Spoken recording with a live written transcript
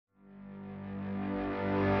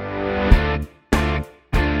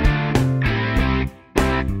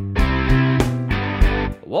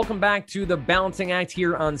Welcome back to The Balancing Act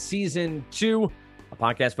here on Season 2, a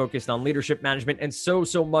podcast focused on leadership, management, and so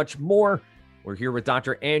much more. We're here with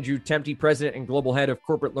Dr. Andrew Temte, President and Global Head of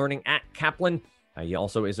Corporate Learning at Kaplan. He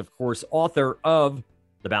also is, of course, author of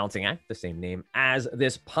The Balancing Act, the same name as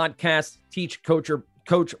this podcast. Teach, coach,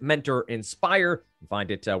 mentor, inspire. You find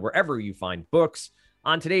it wherever you find books.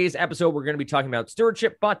 On today's episode, we're going to be talking about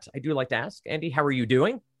stewardship, but I do like to ask, Andy, how are you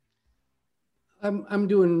doing? I'm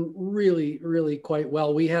doing really quite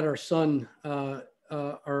well. We had our son,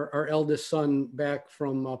 our eldest son, back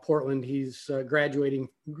from Portland. He's graduating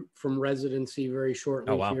from residency very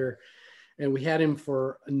shortly here, and we had him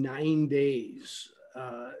for 9 days.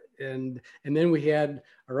 And then we had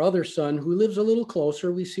our other son, who lives a little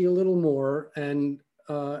closer. We see a little more, and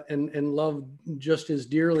love just as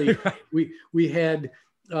dearly. We had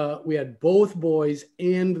both boys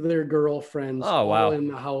and their girlfriends all in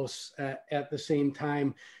the house at the same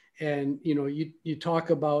time. And, you know, you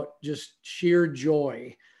talk about just sheer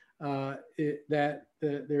joy, that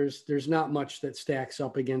there's not much that stacks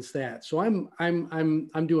up against that. So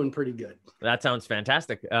I'm doing pretty good. That sounds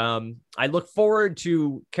fantastic. I look forward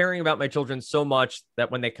to caring about my children so much that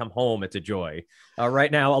when they come home, it's a joy.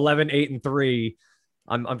 Right now, 11, 8, and 3.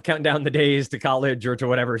 I'm counting down the days to college or to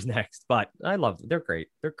whatever's next, but I love them. They're great.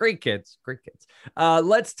 They're great kids.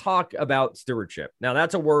 Let's talk about stewardship. Now,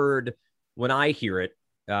 that's a word, when I hear it,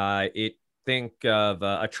 think of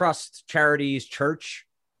a trust, charities, church,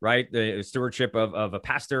 right? The stewardship of a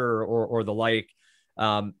pastor or the like.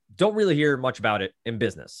 Don't really hear much about it in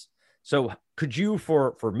business. So could you,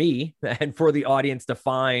 for me and for the audience,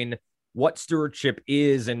 define what stewardship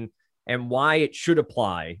is and why it should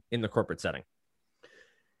apply in the corporate setting?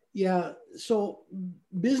 Yeah. So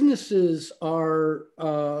businesses are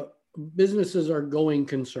going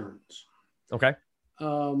concerns. Okay.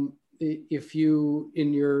 If you,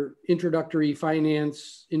 in your introductory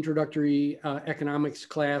economics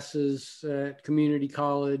classes at community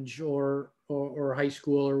college or high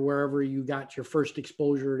school or wherever you got your first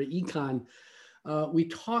exposure to econ, we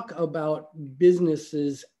talk about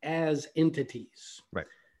businesses as entities. Right.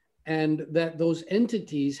 And that those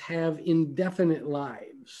entities have indefinite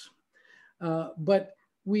lives. But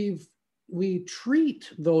we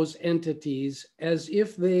treat those entities as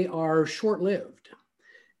if they are short-lived.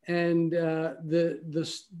 And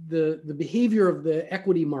the behavior of the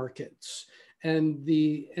equity markets and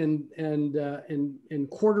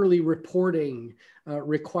quarterly reporting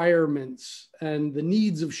requirements and the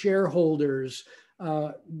needs of shareholders,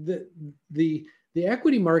 the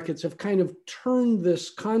equity markets have kind of turned this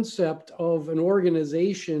concept of an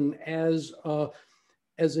organization as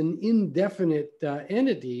an indefinite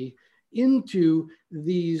entity into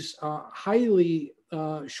these highly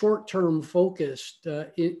short-term focused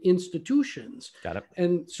institutions. Got it.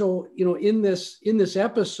 And so, you know, in this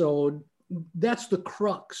episode, that's the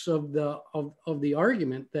crux of the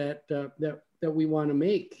argument that we want to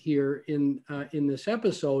make here in this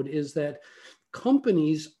episode, is that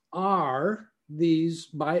companies are these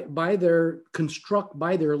by their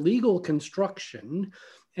legal construction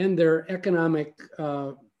and their economic,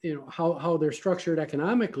 how they're structured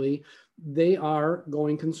economically, they are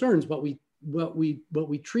going concerns. But we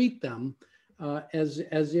treat them as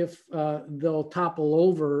if they'll topple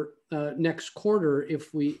over next quarter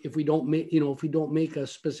if we don't make a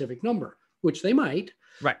specific number, which they might.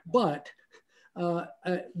 Right. But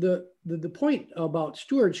the point about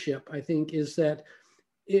stewardship, I think, is that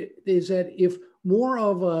if more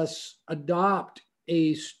of us adopt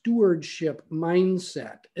a stewardship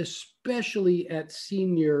mindset, especially at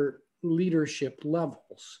senior leadership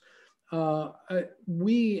levels,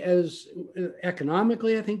 we as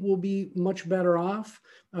economically, I think, will be much better off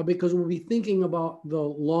because we'll be thinking about the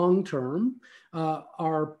long term.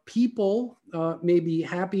 Our people may be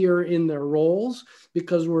happier in their roles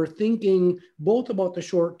because we're thinking both about the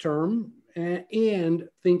short term and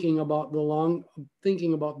thinking about the long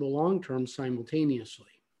term simultaneously.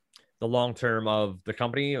 The long term of the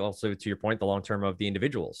company, also to your point, the long term of the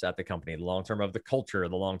individuals at the company, the long term of the culture,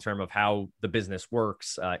 the long term of how the business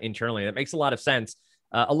works internally. That makes a lot of sense.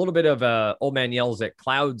 A little bit of a old man yells at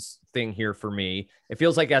clouds thing here for me. It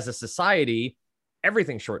feels like as a society,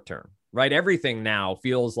 everything's short term, right? Everything now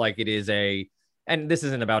feels like it is and this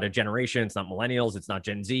isn't about a generation. It's not millennials. It's not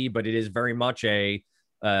Gen Z, but it is very much a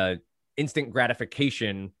instant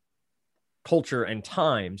gratification culture and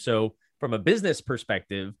time. So from a business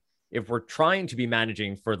perspective, if we're trying to be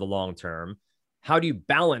managing for the long term, how do you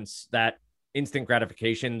balance that instant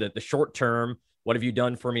gratification, the short term, what have you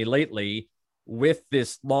done for me lately, with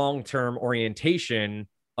this long-term orientation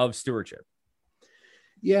of stewardship?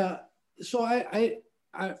 Yeah. So I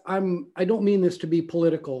I don't mean this to be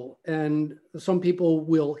political, and some people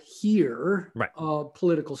will hear Right. a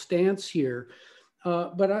political stance here.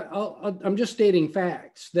 But I'm just stating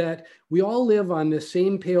facts that we all live on this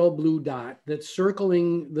same pale blue dot that's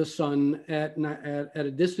circling the sun at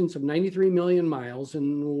a distance of 93 million miles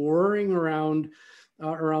and whirring around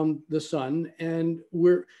the sun, and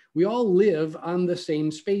we all live on the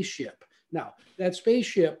same spaceship. Now, that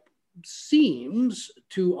spaceship seems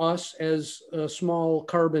to us as small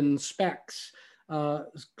carbon specks,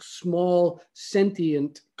 small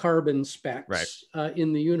sentient carbon specks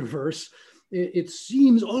in the universe. It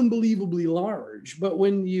seems unbelievably large, but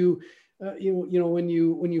when you when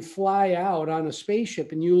you fly out on a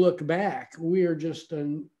spaceship and you look back, we are just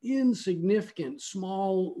an insignificant,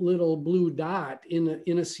 small little blue dot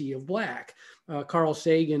in a sea of black. Carl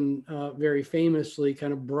Sagan very famously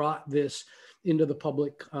kind of brought this into the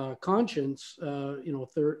public conscience,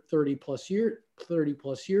 30 plus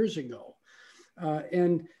years ago,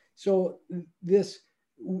 and so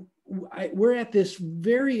we're at this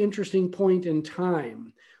very interesting point in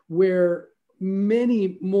time where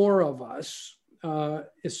many more of us,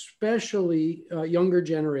 especially younger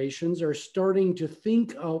generations, are starting to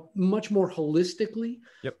think much more holistically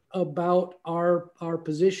about our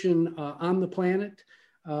position on the planet.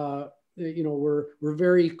 We're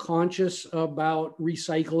very conscious about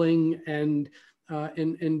recycling and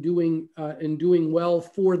doing well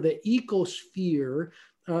for the ecosphere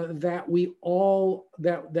that we all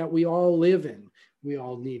live in. We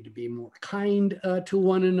all need to be more kind to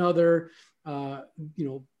one another.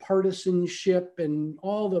 Partisanship and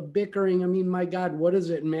all the bickering. I mean, my God, what does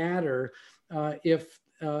it matter if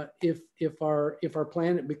our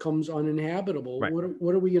planet becomes uninhabitable? Right.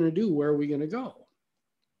 What are we going to do? Where are we going to go?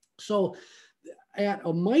 So, at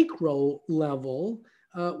a micro level,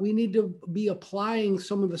 we need to be applying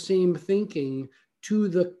some of the same thinking to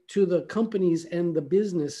the companies and the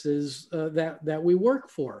businesses that we work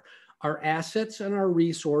for. Our assets and our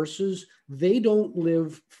resources, they don't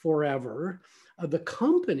live forever. The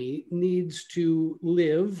company needs to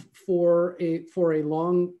live for a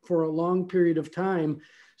long period of time.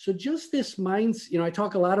 So just this mindset, I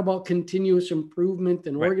talk a lot about continuous improvement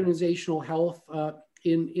and organizational health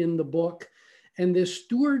in the book, and this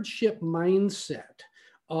stewardship mindset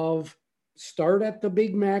of start at the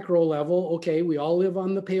big macro level. Okay, we all live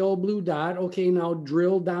on the pale blue dot. Okay, now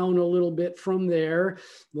drill down a little bit from there.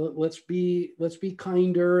 Let's be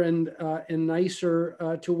kinder and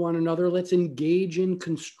nicer to one another. Let's engage in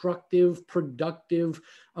constructive, productive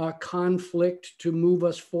conflict to move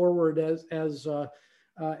us forward as a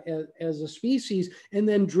species, and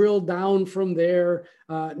then drill down from there.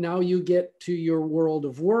 Now you get to your world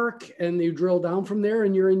of work, and you drill down from there,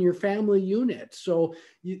 and you're in your family unit. So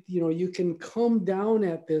you can come down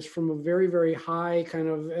at this from a very, very high kind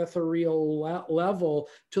of ethereal level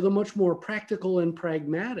to the much more practical and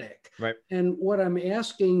pragmatic. Right. And what I'm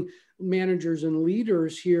asking managers and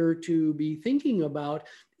leaders here to be thinking about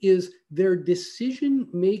is their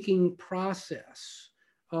decision-making process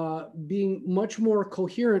being much more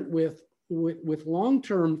coherent with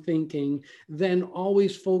long-term thinking than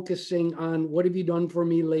always focusing on what have you done for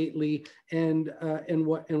me lately and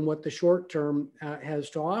what the short term has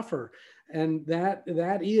to offer. And that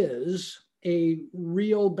is a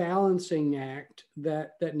real balancing act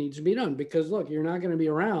that needs to be done, because look, you're not going to be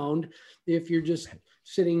around if you're just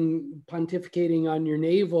sitting pontificating on your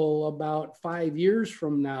navel about 5 years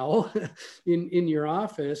from now in your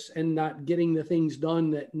office and not getting the things done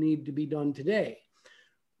that need to be done today.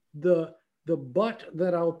 The but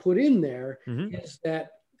that I'll put in there is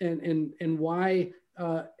that and why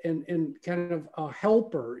and kind of a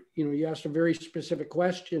helper. You asked a very specific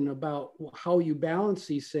question about how you balance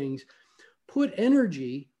these things. Put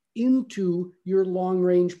energy into your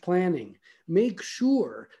long-range planning. Make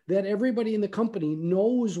sure that everybody in the company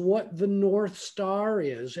knows what the North Star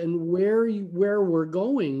is and where we're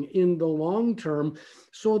going in the long term,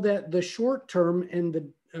 so that the short term and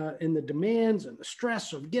the demands and the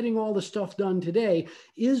stress of getting all the stuff done today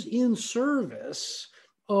is in service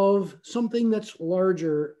of something that's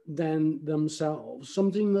larger than themselves,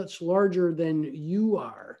 something that's larger than you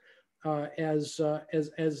are. As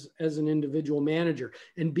an individual manager,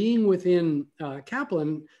 and being within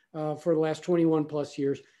Kaplan for the last 21 plus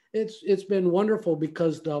years, it's been wonderful,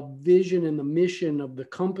 because the vision and the mission of the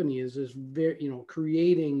company is very,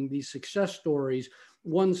 creating these success stories,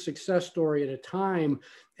 one success story at a time,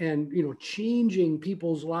 and changing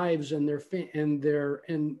people's lives and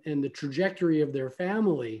the trajectory of their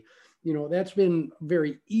family. That's been a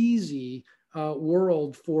very easy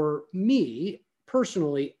world for me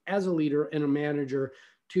personally, as a leader and a manager,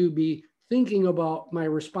 to be thinking about my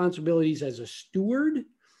responsibilities as a steward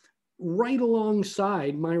right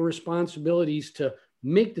alongside my responsibilities to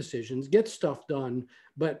make decisions, get stuff done.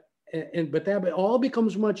 But that all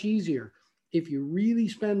becomes much easier if you really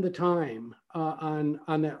spend the time on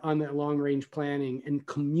that long range planning and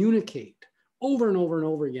communicate over and over and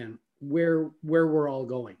over again where we're all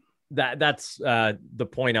going. That's the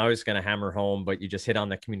point I was going to hammer home, but you just hit on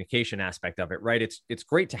the communication aspect of it, right? It's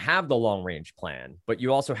great to have the long range plan, but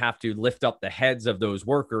you also have to lift up the heads of those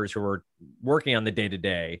workers who are working on the day to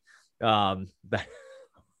day.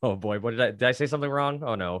 Oh boy, did I say something wrong?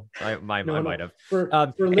 Oh no, I might have. For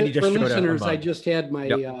listeners, I just had my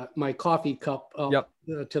Yep. My coffee cup up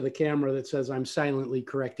Yep. To the camera that says I'm silently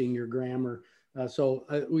correcting your grammar. So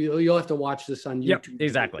you'll have to watch this on YouTube. Yep,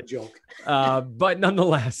 exactly. Joke. But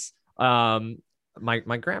nonetheless,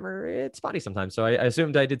 my grammar, it's spotty sometimes. So I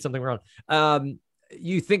assumed I did something wrong.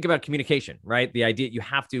 You think about communication, right? The idea you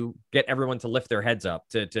have to get everyone to lift their heads up,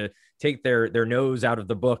 to take their nose out of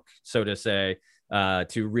the book, so to say,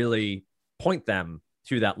 to really point them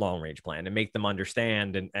to that long range plan and make them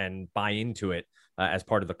understand and buy into it as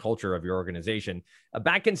part of the culture of your organization.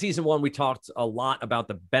 Back in season 1, we talked a lot about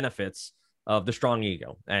the benefits of the strong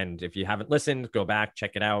ego. And if you haven't listened, go back,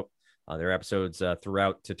 check it out. There are episodes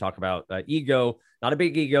throughout to talk about ego, not a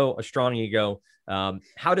big ego, a strong ego.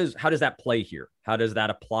 How does that play here? How does that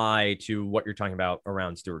apply to what you're talking about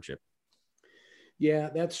around stewardship? Yeah,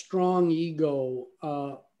 that strong ego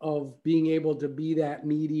of being able to be that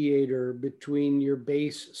mediator between your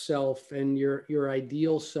base self and your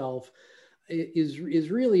ideal self is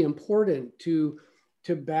really important to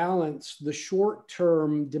balance the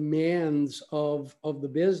short-term demands of the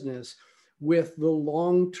business with the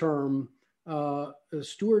long-term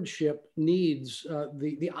stewardship needs,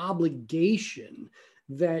 the obligation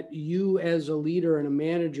that you as a leader and a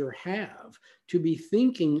manager have to be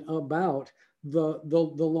thinking about the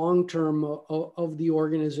long-term of the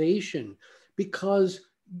organization. Because,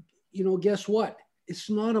 guess what? It's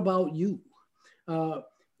not about you.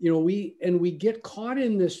 We get caught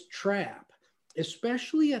in this trap,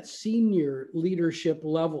 especially at senior leadership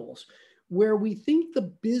levels, where we think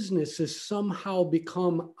the business has somehow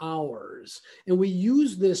become ours. And we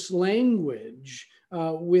use this language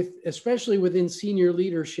especially within senior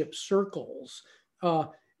leadership circles.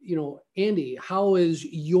 Andy, how is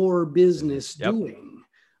your business doing?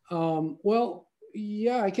 Well,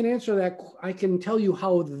 yeah, I can answer that. I can tell you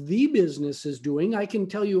how the business is doing. I can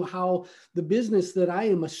tell you how the business that I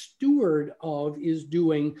am a steward of is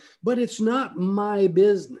doing, but it's not my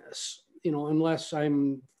business, unless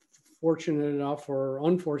I'm fortunate enough or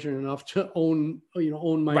unfortunate enough to own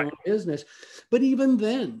my own business. But even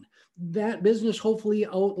then, that business hopefully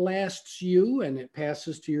outlasts you and it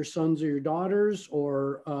passes to your sons or your daughters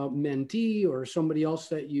or mentee or somebody else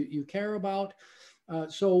that you care about.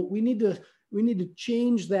 So we need to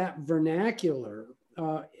change that vernacular,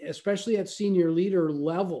 especially at senior leader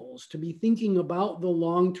levels, to be thinking about the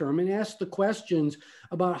long term and ask the questions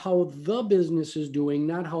about how the business is doing,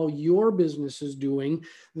 not how your business is doing.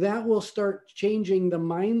 That will start changing the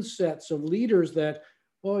mindsets of leaders that,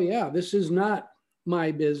 oh yeah, this is not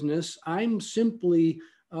my business. I'm simply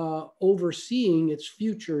overseeing its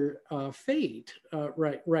future fate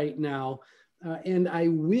right now, and I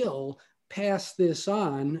will pass this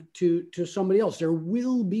on to somebody else. There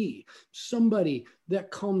will be somebody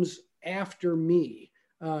that comes after me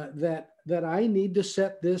that I need to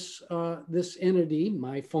set this entity,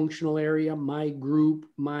 my functional area, my group,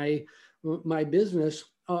 my business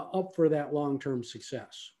up for that long-term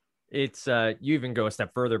success. It's you even go a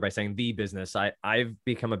step further by saying the business. I've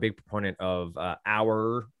become a big proponent of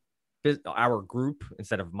our group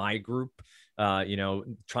instead of my group.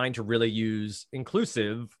 Trying to really use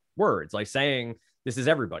inclusive words, like saying this is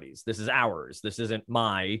everybody's, this is ours, this isn't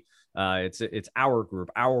my. It's our group,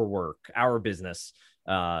 our work, our business.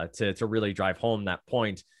 To really drive home that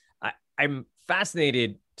point. I'm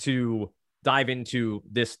fascinated to dive into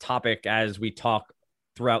this topic as we talk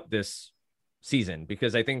throughout this season,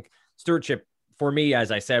 because I think stewardship for me,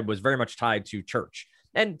 as I said, was very much tied to church.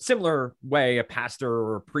 And similar way, a pastor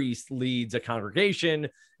or a priest leads a congregation,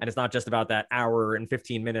 and it's not just about that hour and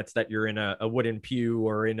 15 minutes that you're in a wooden pew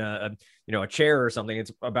or in a chair or something.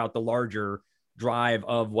 It's about the larger drive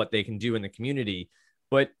of what they can do in the community.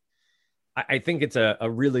 But I think it's a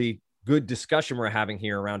really good discussion we're having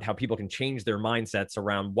here around how people can change their mindsets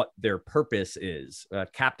around what their purpose is.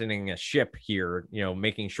 Captaining a ship here,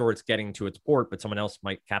 making sure it's getting to its port, but someone else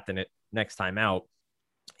might captain it next time out.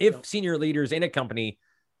 If senior leaders in a company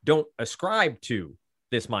don't ascribe to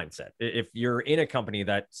this mindset, if you're in a company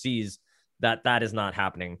that sees that is not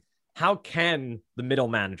happening, how can the middle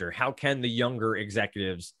manager, how can the younger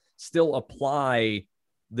executives still apply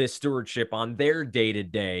this stewardship on their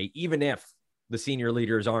day-to-day, even if the senior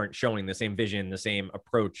leaders aren't showing the same vision, the same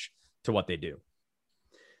approach to what they do?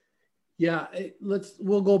 Yeah,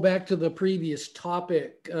 we'll go back to the previous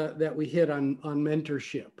topic that we hit on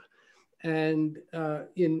mentorship. And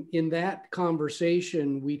in that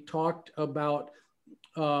conversation, we talked about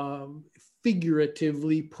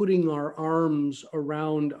figuratively putting our arms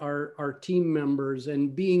around our team members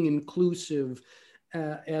and being inclusive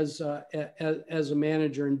as a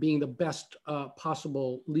manager, and being the best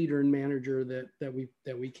possible leader and manager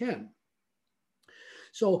that we can.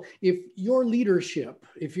 So if your leadership,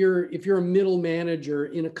 if you're a middle manager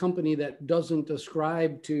in a company that doesn't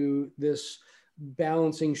ascribe to this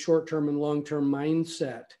balancing short-term and long-term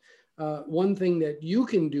mindset, one thing that you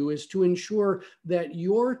can do is to ensure that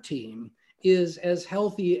your team is as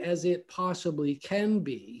healthy as it possibly can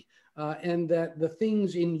be, and that the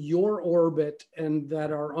things in your orbit and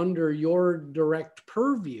that are under your direct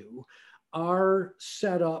purview are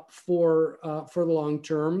set up for the long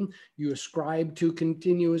term. You ascribe to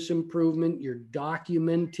continuous improvement. You're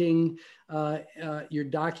documenting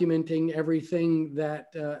everything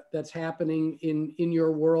that's happening in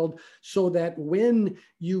your world, so that when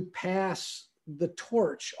you pass the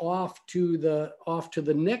torch off to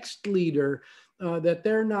the next leader, that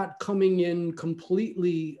they're not coming in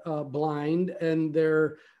completely blind, and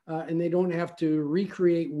they don't have to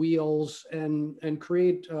recreate wheels and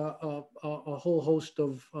create a whole host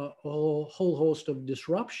of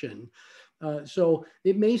disruption. So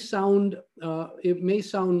it may sound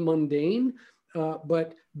mundane,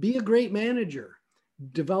 but be a great manager.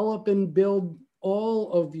 Develop and build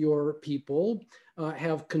all of your people.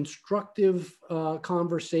 Have constructive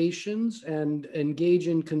conversations and engage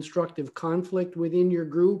in constructive conflict within your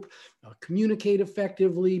group. Communicate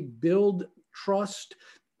effectively. Build trust.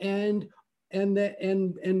 And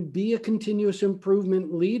be a continuous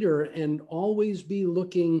improvement leader, and always be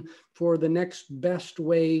looking for the next best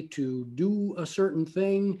way to do a certain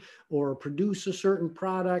thing or produce a certain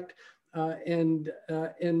product, and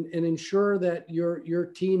ensure that your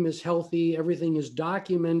team is healthy. Everything is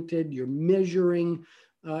documented. You're measuring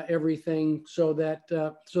everything, so that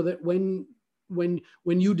when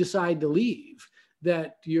you decide to leave,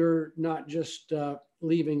 that you're not just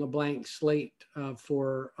leaving a blank slate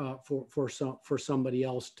for somebody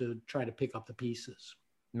else to try to pick up the pieces.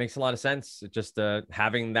 Makes a lot of sense. Just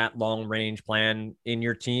having that long range plan in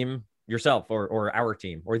your team, yourself, or our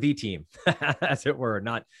team, or the team, as it were,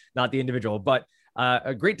 not the individual. But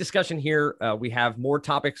a great discussion here. We have more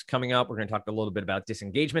topics coming up. We're going to talk a little bit about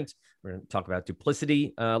disengagement. We're going to talk about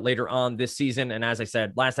duplicity later on this season. And as I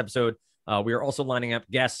said last episode, we are also lining up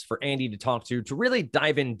guests for Andy to talk to really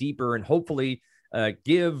dive in deeper and hopefully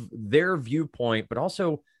give their viewpoint, but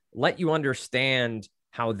also let you understand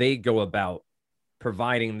how they go about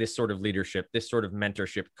providing this sort of leadership, this sort of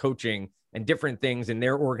mentorship, coaching, and different things in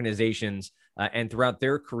their organizations and throughout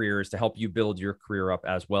their careers to help you build your career up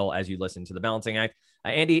as well as you listen to The Balancing Act.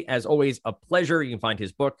 Andy, as always, a pleasure. You can find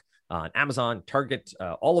his book on Amazon, Target,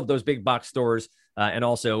 all of those big box stores, and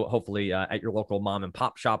also hopefully at your local mom and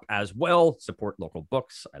pop shop as well. Support local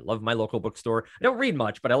books. I love my local bookstore. I don't read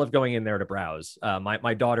much, but I love going in there to browse.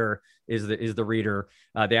 My daughter is the reader.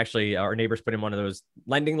 They actually, our neighbors put in one of those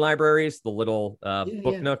lending libraries, the little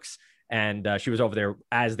book nooks. And she was over there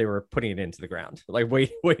as they were putting it into the ground, like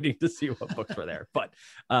waiting to see what books were there. But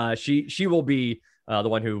she will be the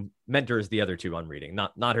one who mentors the other two on reading,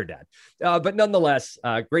 not her dad. But nonetheless,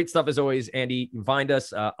 great stuff as always, Andy. You can find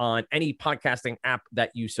us on any podcasting app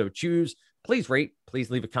that you so choose. Please rate, please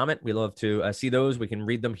leave a comment. We love to see those. We can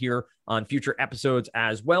read them here on future episodes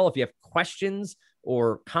as well. If you have questions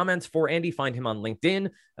or comments for Andy, find him on LinkedIn.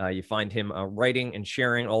 You find him writing and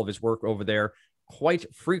sharing all of his work over there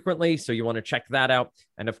quite frequently, so you want to check that out.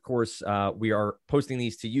 And of course, we are posting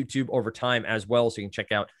these to YouTube over time as well, so you can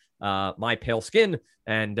check out my pale skin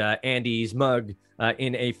and Andy's mug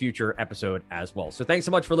in a future episode as well. So thanks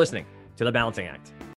so much for listening to The Balancing Act.